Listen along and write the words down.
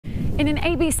In an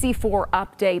ABC4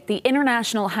 update, the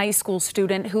international high school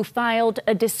student who filed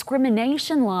a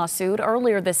discrimination lawsuit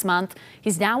earlier this month,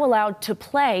 he's now allowed to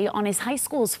play on his high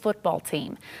school's football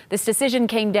team. This decision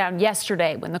came down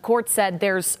yesterday when the court said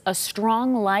there's a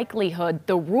strong likelihood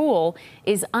the rule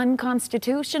is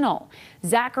unconstitutional.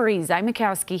 Zachary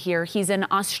Zymikowski here. He's an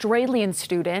Australian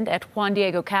student at Juan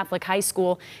Diego Catholic High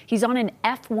School. He's on an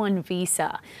F1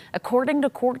 visa. According to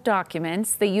court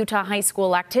documents, the Utah High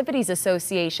School Activities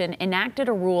Association enacted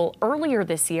a rule earlier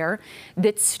this year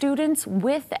that students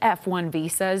with F1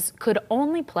 visas could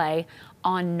only play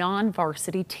on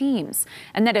non-varsity teams,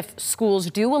 and that if schools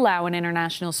do allow an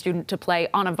international student to play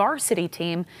on a varsity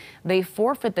team, they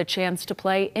forfeit the chance to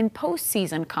play in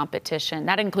postseason competition.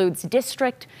 That includes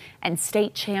district and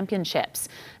state championships.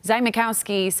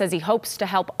 Zymikowski says he hopes to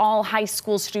help all high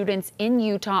school students in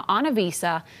Utah on a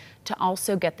visa to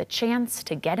also get the chance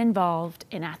to get involved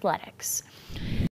in athletics.